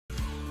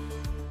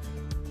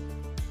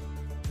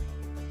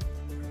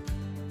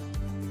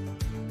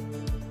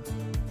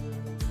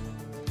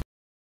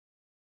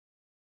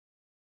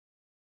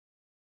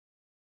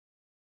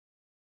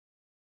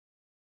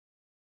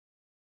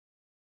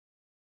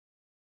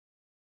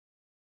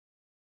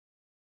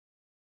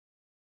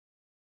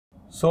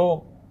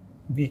So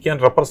we can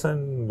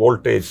represent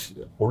voltage,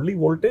 only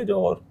voltage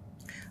or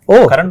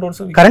Oh, current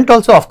also? Current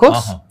also, of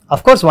course.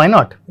 Of course, why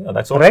not? Yeah,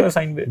 that's also a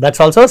sine wave. That's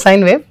also a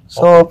sine wave.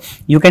 So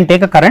you can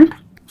take a current.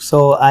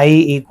 So I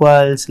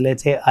equals,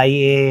 let's say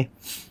IA,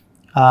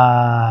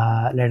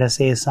 let us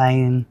say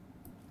sine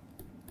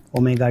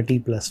omega t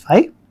plus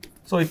phi.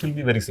 So it will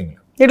be very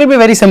similar. It will be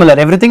very similar.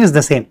 Everything is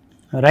the same,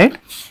 right?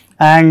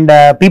 And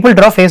people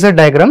draw phasor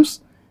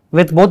diagrams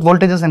with both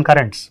voltages and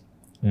currents.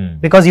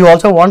 Because you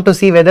also want to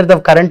see whether the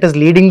current is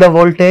leading the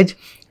voltage,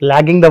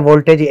 lagging the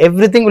voltage,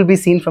 everything will be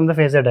seen from the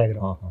phasor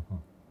diagram.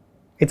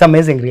 It's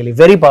amazing, really,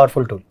 very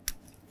powerful tool.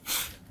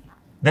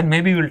 Then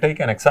maybe we will take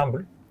an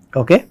example.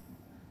 Okay.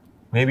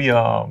 Maybe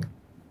a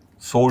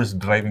source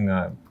driving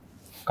a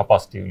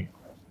capacitive.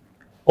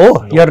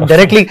 Oh, you're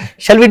directly,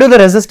 shall we do the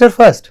resistor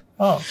first?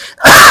 Oh.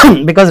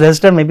 Because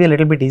resistor may be a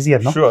little bit easier,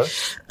 no? Sure.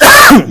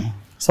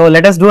 So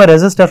let us do a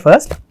resistor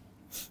first,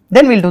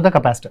 then we'll do the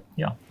capacitor.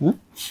 Yeah.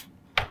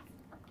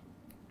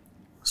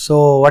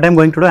 So what I'm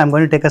going to do, I'm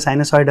going to take a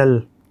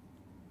sinusoidal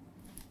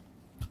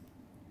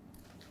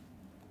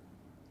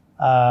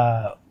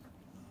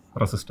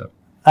Resistor.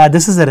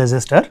 This is a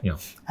resistor. Yeah.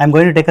 I'm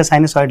going to take a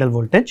sinusoidal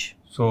voltage.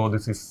 So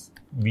this is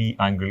V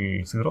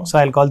angle 0. So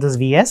I'll call this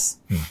Vs.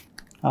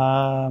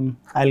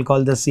 I'll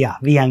call this, yeah,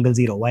 V angle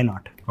 0. Why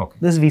not? Okay.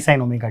 This is V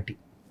sin omega t.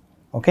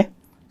 Okay.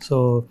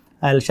 So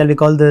shall we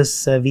call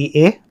this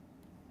Va?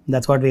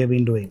 That's what we have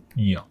been doing.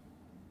 Yeah.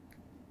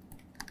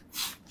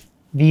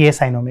 Va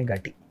sin omega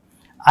t.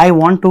 I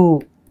want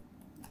to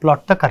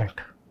plot the current.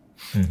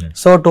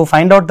 So to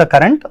find out the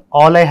current,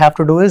 all I have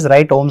to do is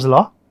write Ohm's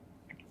law,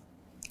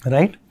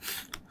 right?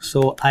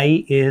 So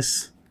I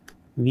is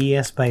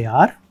Vs by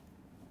R,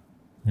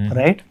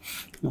 right?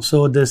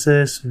 So this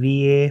is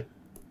Va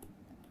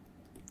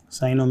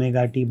sin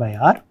omega t by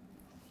R.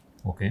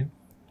 Okay.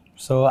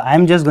 So I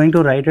am just going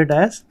to write it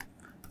as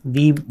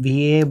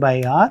Va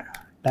by R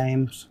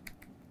times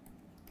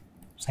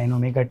sin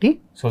omega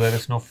t. So there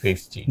is no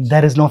phase change.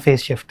 There is no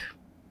phase shift.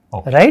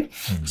 Okay. Right?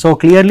 So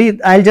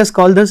clearly I'll just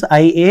call this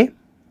IA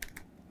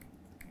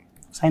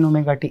sin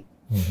omega t.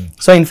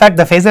 So in fact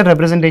the phasor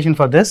representation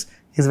for this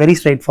is very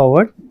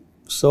straightforward.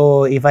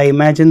 So if I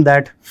imagine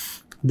that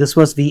this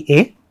was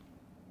VA,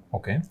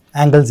 okay,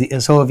 angle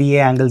so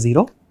VA angle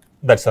 0.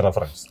 That's the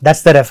reference.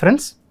 That's the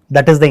reference.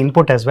 That is the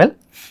input as well.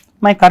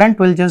 My current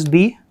will just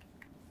be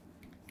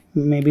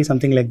maybe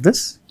something like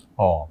this.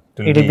 Oh,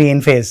 it will be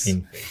in phase.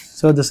 In phase.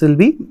 So this will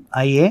be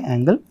IA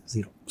angle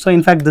 0. So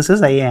in fact this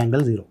is IA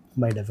angle 0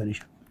 by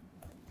definition.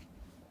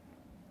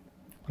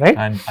 Right?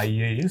 And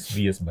IA is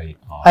Vs by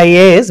R.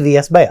 IA is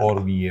Vs by R. Or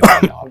VA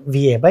by R.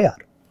 VA by R.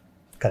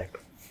 Correct.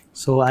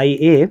 So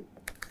IA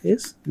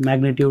is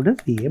magnitude is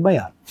VA by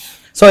R.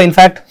 So in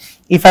fact,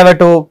 if I were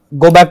to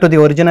go back to the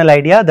original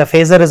idea, the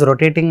phasor is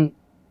rotating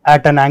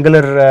at an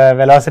angular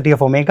velocity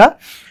of omega.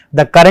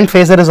 The current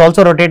phasor is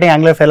also rotating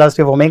angular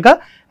velocity of omega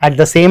at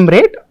the same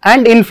rate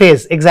and in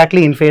phase,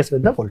 exactly in phase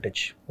with the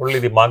voltage. Only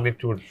the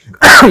magnitude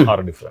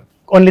are different.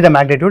 Only the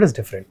magnitude is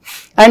different.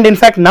 And in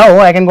fact, now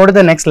I can go to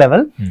the next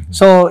level.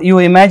 So you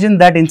imagine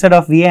that instead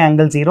of VA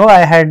angle 0, I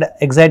had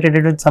excited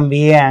it with some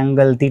VA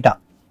angle theta.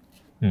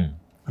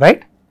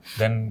 Right?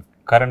 Then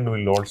current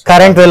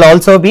will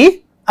also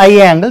be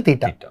IA angle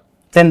theta.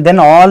 Then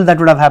all that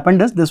would have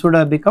happened is this would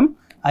have become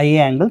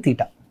IA angle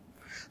theta.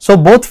 So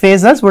both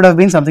phasors would have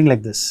been something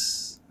like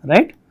this,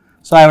 right?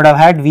 So I would have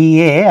had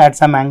VA at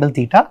some angle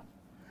theta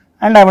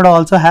and I would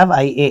also have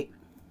IA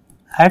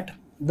at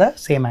the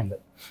same angle.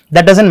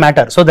 That doesn't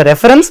matter. So the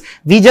reference,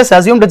 we just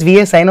assumed it's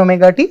VA sin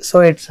omega t, so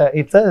it's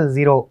a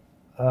 0,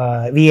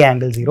 VA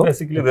angle 0.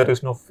 Basically there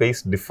is no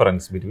phase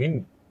difference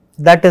between.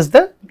 That is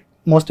the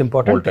most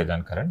important voltage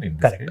and current in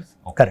this case.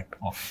 Okay. Correct.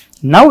 Okay.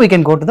 Now we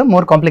can go to the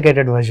more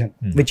complicated version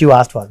which you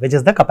asked for, which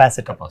is the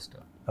capacitor.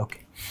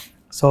 Okay.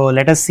 So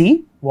let us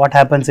see what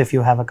happens if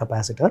you have a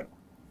capacitor.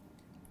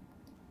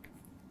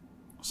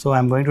 So I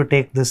am going to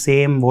take the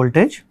same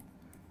voltage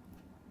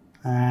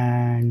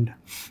and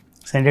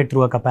send it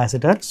through a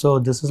capacitor. So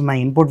this is my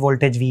input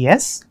voltage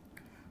Vs.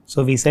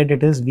 So we said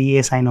it is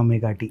Va sin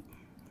omega t.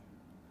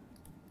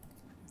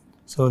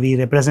 So we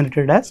represent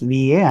it as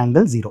Va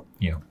angle 0.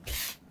 Yeah.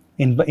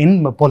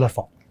 In polar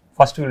form.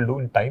 First we will do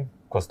in time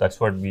because that's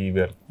what we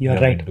were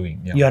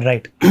doing. Yeah. You are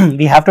right.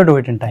 We have to do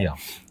it in time. Yeah.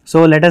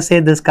 So let us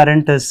say this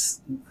current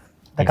is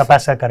the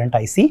capacitor current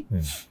IC.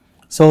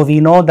 So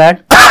we know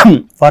that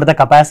for the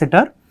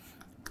capacitor,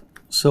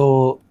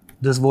 so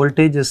this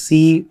voltage is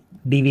C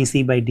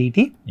dVc by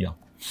dt. Yeah.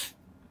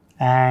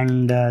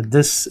 And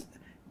this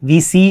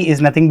Vc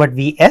is nothing but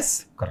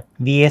Vs. Correct.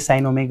 Va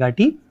sin omega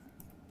t.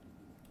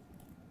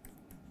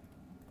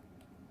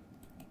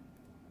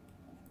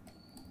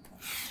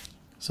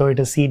 So it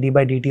is C d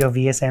by dt of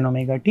Va sin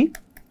omega t.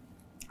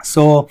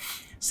 So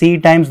C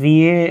times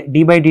Va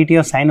d by dt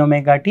of sin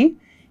omega t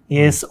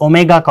is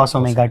omega cos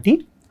omega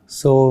t.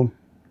 So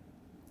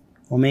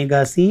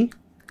omega C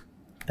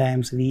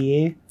times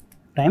Va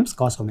times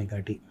cos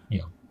omega t.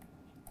 Yeah.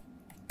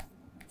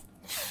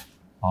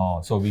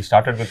 Oh, so we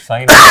started with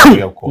sine, now we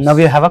have cos. Now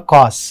we have a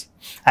cos.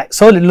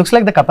 So it looks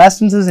like the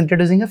capacitance is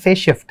introducing a phase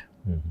shift.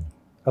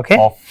 Okay.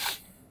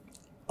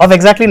 Of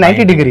exactly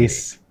 90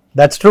 degrees.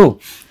 That's true.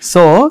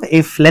 So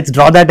if let's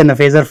draw that in a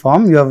phasor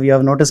form, you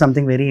have noticed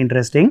something very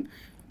interesting.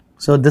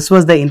 So this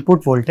was the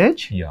input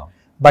voltage. Yeah.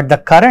 But the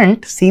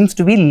current seems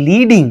to be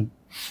leading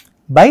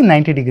by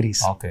 90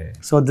 degrees. Okay.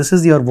 So this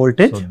is your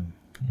voltage. So,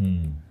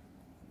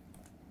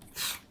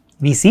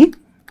 VC,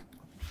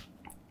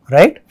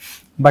 right?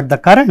 But the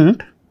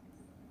current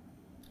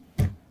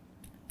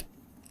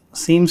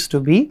seems to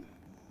be,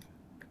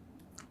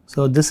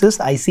 so this is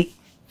IC.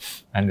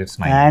 And it's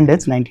 90. And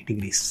it's 90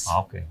 degrees.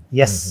 Okay.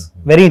 Yes,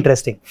 very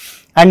interesting.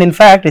 And in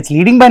fact, it's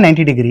leading by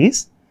 90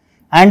 degrees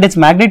and its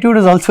magnitude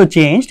is also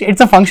changed.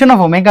 It's a function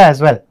of omega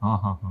as well.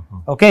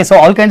 Okay, so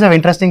all kinds of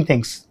interesting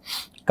things,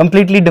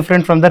 completely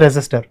different from the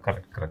resistor.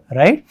 Correct, correct.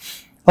 Right?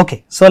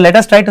 Okay, so let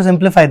us try to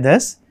simplify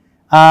this.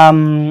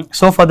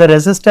 So for the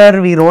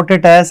resistor, we wrote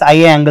it as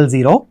IA angle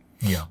 0.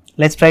 Yeah.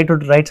 Let's try to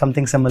write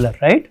something similar,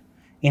 right?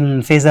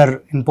 In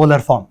phasor, in polar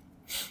form.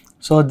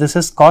 So this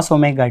is cos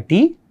omega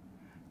t.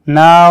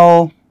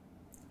 Now,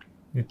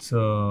 it's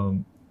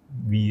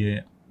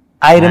VA.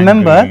 I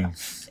remember angle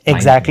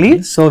exactly.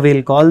 90. So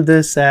we'll call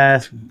this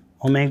as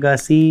omega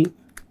c.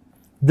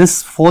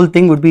 This whole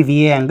thing would be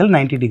VA angle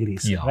 90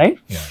 degrees, Yeah. right?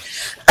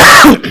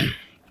 Yeah.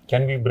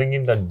 Can we bring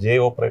in the J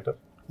operator?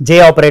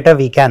 J operator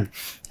we can.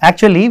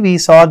 Actually, we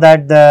saw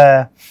that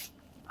the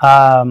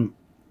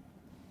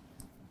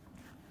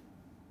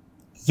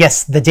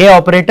yes, the J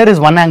operator is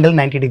 1 angle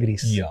 90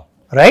 degrees. Yeah.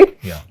 Right?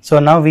 Yeah. So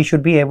now we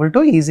should be able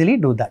to easily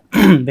do that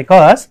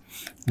because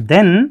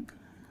then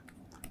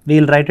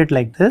we will write it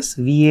like this: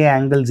 VA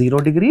angle 0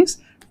 degrees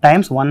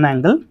times 1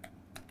 angle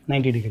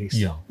 90 degrees.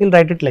 Yeah. We will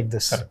write it like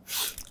this. Correct.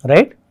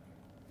 Right?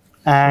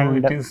 So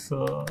And it is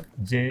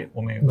J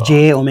omega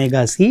J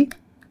omega c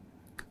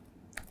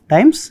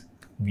times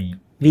V.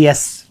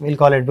 Vs, we will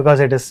call it because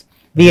it is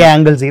VA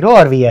angle 0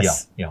 or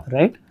Vs. Yeah.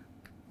 Right?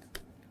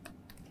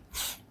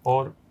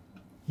 Or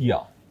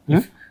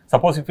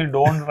suppose if you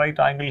don't write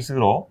angle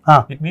 0,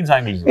 it means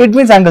angle 0. It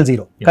means angle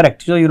 0. Yeah.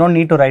 Correct. So you don't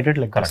need to write it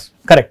like Correct. this.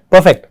 Correct.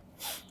 Perfect.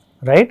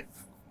 Right?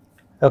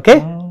 Okay.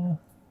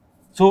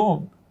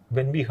 So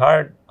when we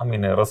had, a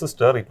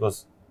resistor, it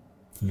was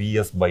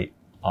Vs by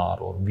R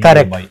or VA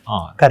Correct. by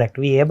R. Correct.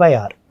 VA by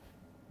R.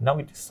 Now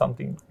it is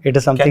something. It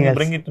is something Can you else.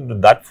 bring it into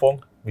that form,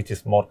 which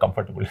is more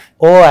comfortable?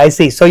 Oh, I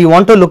see. So you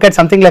want to look at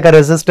something like a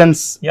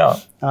resistance. Yeah.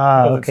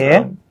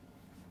 Okay.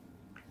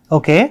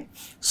 Okay.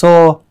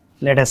 So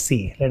let us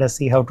see. Let us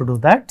see how to do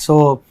that.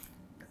 So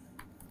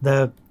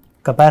the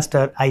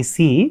capacitor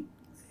IC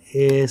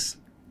is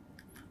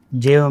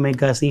J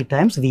omega C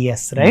times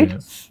Vs, right?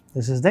 Yes.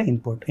 This is the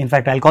input. In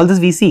fact, I'll call this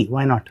Vc.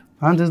 Why not?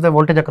 This is the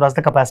voltage across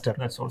the capacitor.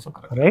 That's also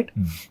correct. Right?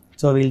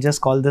 So we'll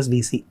just call this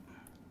Vc.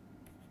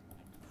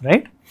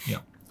 Right? Yeah.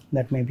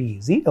 That may be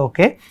easy.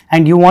 Okay.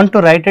 And you want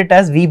to write it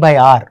as V by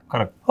R.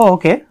 Correct. Oh,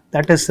 okay.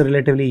 That is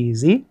relatively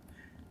easy.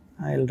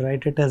 I'll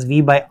write it as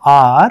V by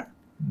R.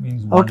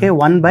 Means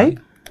 1 by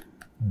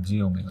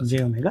J omega.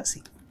 J omega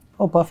C.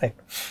 Oh,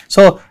 perfect.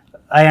 So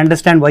I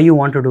understand why you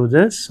want to do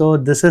this. So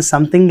this is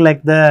something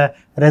like the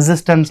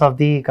resistance of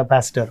the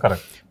capacitor.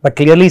 Correct. But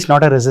clearly it's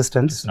not a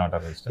resistance. It's not a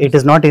resistance. It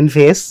is not in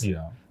phase.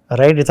 Yeah.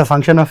 Right? It's a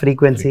function of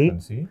frequency.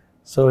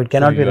 So it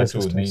cannot be you have to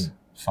resistance. name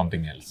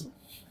something else.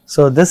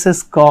 So this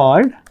is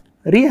called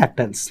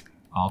reactance.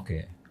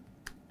 Okay.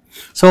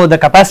 So the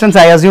capacitance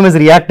I assume is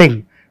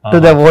reacting to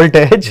the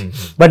voltage,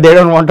 but they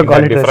don't want to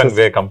call it different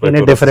way compared in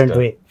a to different resistor.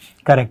 way.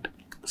 Correct.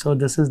 So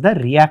this is the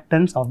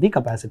reactance of the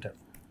capacitor.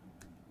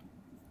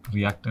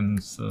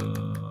 Reactance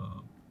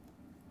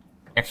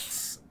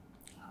X.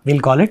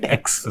 We'll call it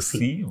XC.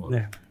 C. Or?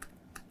 Yeah.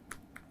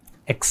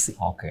 XC.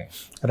 Okay.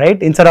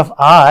 Right? Instead of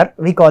R,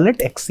 we call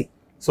it XC.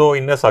 So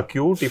in a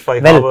circuit, if I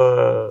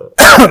Well-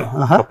 have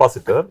a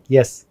capacitor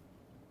Yes.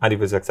 and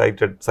if it's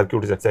excited,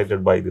 circuit is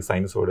excited by the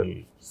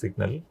sinusoidal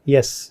signal,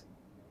 Yes.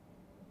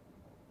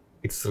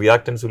 its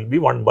reactance will be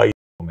 1 by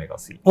omega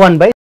C. 1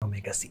 by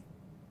omega C.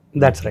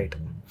 That's right.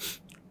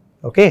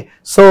 Okay.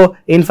 So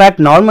in fact,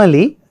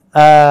 normally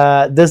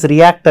this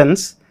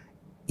reactance,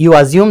 you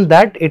assume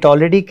that it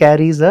already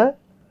carries a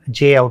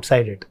J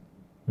outside it.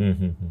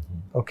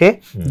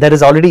 Okay. There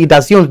is already, it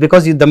assumes,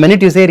 because the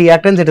minute you say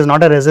reactance, it is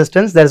not a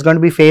resistance, there is going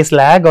to be phase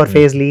lag or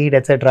phase lead,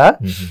 etc.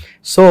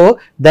 So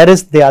there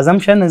is, the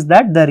assumption is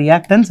that the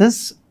reactance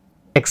is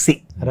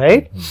XC,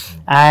 right?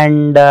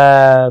 And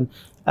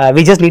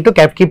we just need to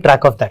keep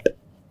track of that.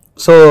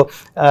 So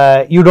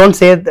you don't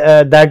say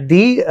that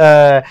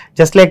the,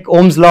 just like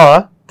Ohm's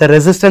law, the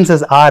resistance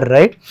is R,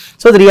 right?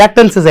 So the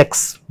reactance is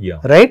X,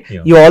 right?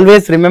 Yeah. You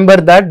always remember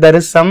that there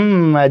is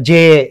some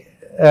J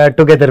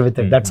together with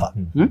it, that's all.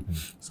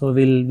 So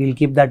we'll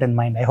keep that in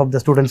mind. I hope the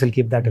students will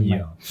keep that in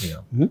mind.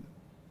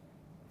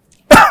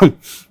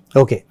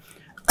 Okay.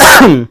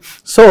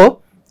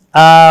 So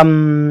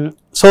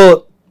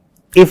so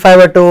if I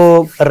were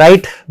to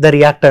write the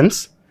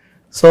reactance,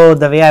 so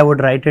the way I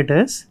would write it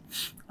is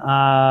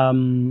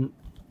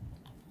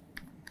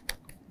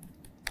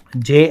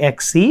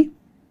JXC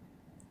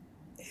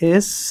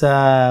is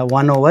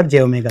 1 over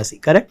j omega c,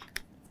 correct?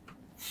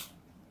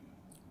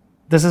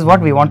 This is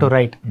what we want to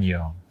write,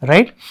 Yeah.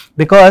 right?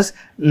 Because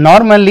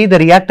normally the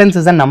reactance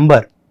is a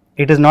number,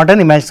 it is not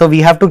an image. So we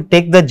have to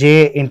take the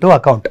j into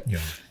account. Yeah.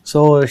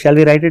 So shall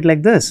we write it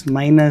like this?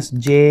 Minus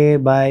j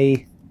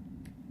by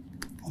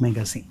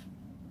omega c.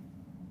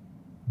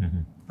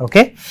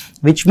 Okay,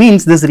 which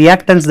means this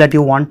reactance that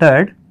you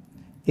wanted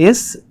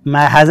is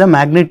has a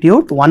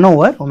magnitude 1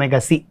 over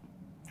omega c.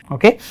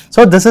 Okay,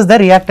 so this is the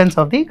reactance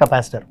of the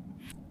capacitor,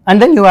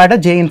 and then you add a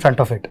j in front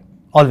of it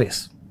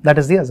always. That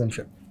is the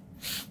assumption.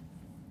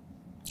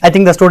 I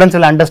think the students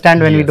will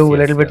understand when we do a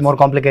little bit more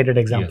complicated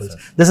examples.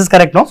 This is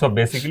correct, no? So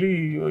basically,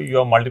 you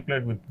have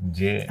multiplied with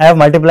j. I have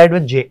multiplied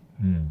with j.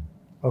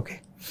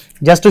 Okay,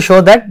 just to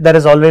show that there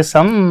is always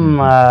some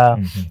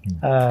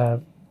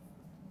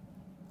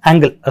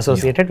angle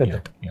associated with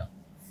it. Yeah.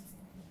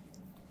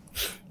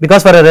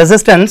 Because for a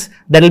resistance,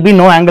 there will be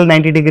no angle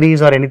 90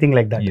 degrees or anything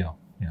like that. Yeah.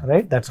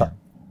 Right? That's all.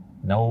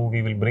 Now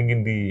we will bring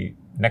in the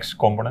next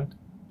component,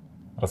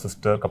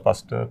 resistor,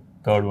 capacitor.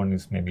 Third one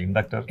is maybe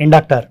inductor.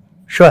 Inductor.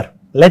 Sure.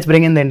 Let's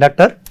bring in the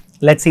inductor.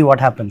 Let's see what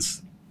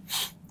happens.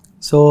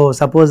 So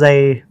suppose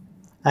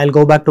I'll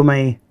go back to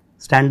my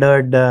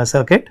standard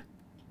circuit.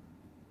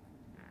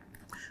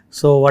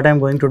 So what I'm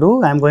going to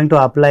do, I'm going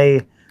to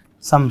apply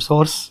some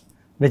source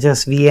which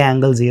is VA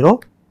angle 0,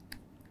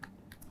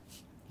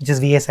 which is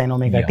VA sin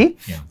omega t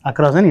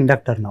across an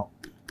inductor now.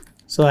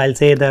 So I'll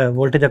say the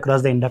voltage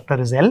across the inductor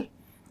is L,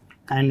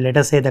 and let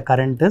us say the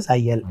current is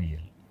IL.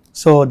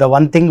 So the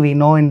one thing we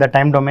know in the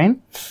time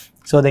domain,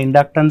 so the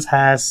inductance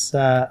has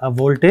a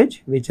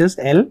voltage which is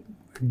L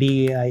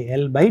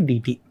dIL by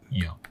dt.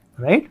 Yeah.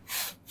 Right?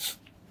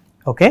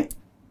 Okay.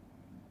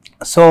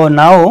 So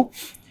now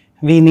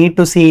we need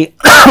to see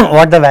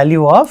what the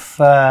value of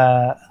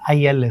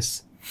IL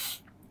is.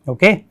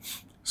 Okay.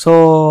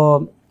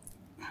 So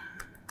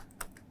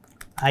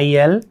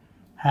IL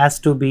has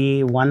to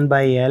be 1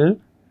 by L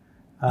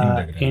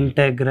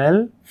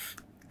integral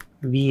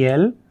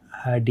VL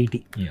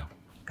dt. Yeah.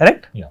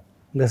 Correct? Yeah.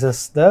 This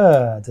is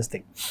this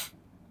thing,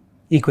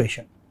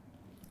 equation.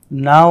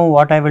 Now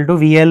what I will do,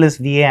 VL is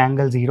VA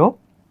angle 0.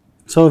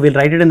 So we'll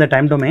write it in the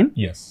time domain.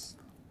 Yes.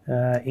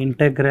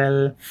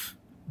 Integral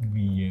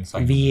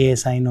VA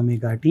sin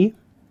omega t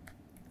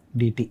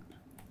dt.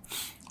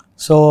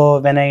 So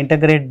when I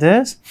integrate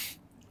this,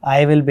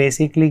 I will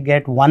basically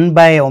get 1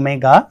 by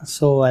omega.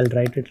 So I'll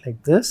write it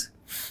like this.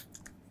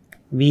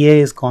 VA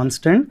is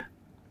constant.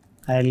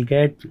 I'll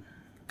get,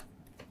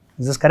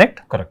 is this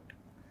correct? Correct.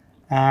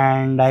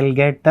 And I'll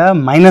get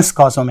minus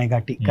cos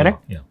omega t,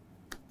 correct? Yeah.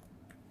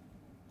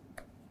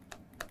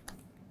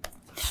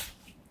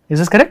 Is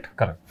this correct?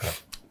 Correct.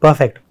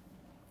 Perfect.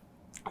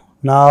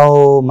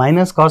 Now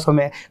minus cos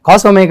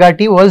omega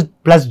t was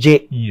plus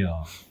j.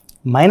 Yeah.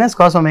 Minus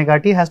cos omega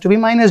t has to be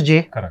minus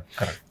j. Correct.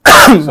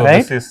 So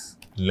right? this is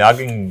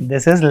lagging.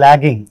 This is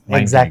lagging.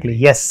 Exactly.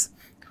 Degree. Yes.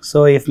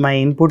 So if my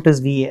input is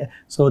VA,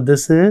 so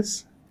this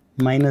is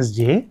minus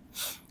j.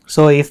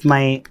 So if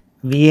my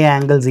VA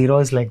angle 0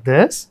 is like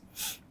this,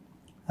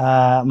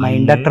 my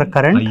inductor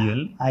current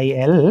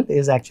IL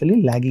is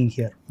actually lagging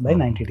here by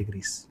 90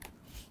 degrees.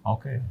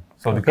 Okay.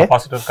 So the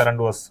capacitor current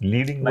was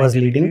leading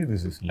 90 degrees.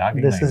 This is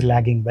lagging. This is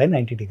lagging by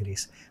 90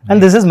 degrees.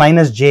 And this is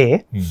minus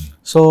j.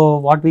 So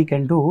what we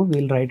can do,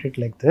 we'll write it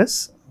like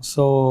this.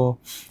 So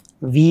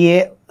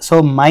VA,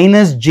 so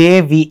minus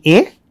j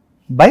VA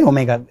by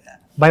omega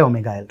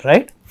L,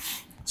 right?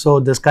 So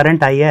this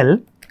current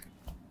IL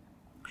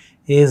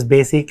is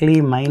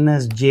basically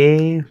minus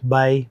j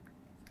by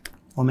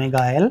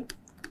omega L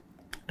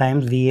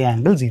times VA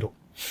angle 0.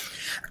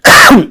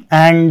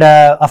 And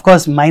of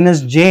course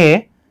minus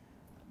j,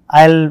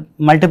 I'll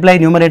multiply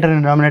numerator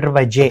and denominator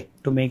by j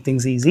to make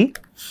things easy.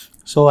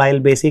 So I'll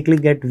basically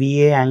get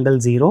VA angle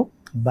 0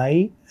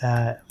 by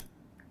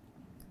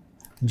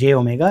j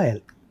omega L.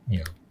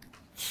 Yeah.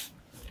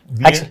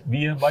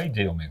 VA by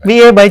j omega.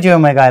 VA by j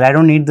omega L. I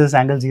don't need this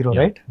angle 0,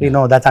 right? We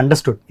know that's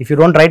understood. If you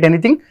don't write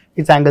anything,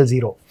 it's angle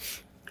 0.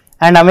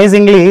 And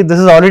amazingly, this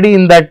is already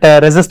in that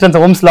resistance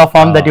Ohm's law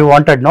form that you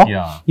wanted, no?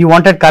 Yeah. You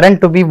wanted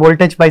current to be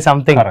voltage by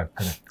something.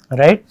 Correct.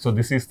 Right? So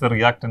this is the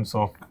reactance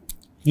of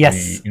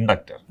yes. the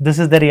inductor. This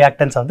is the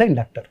reactance of the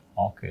inductor.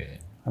 Okay.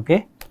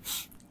 Okay.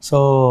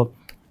 So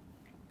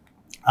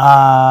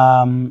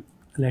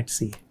let's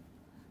see.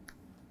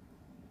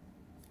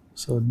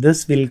 So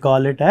this we'll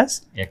call it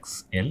as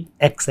XL.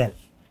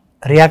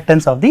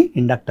 Reactance of the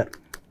inductor.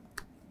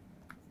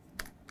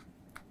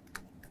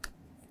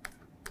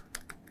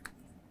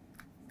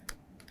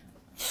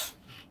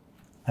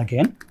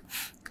 Again,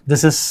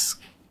 this is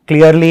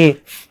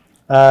clearly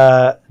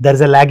there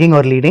is a lagging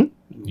or leading.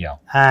 Yeah.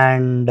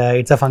 And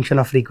it's a function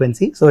of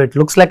frequency. So it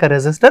looks like a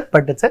resistor,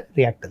 but it's a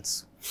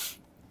reactance.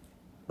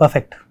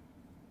 Perfect.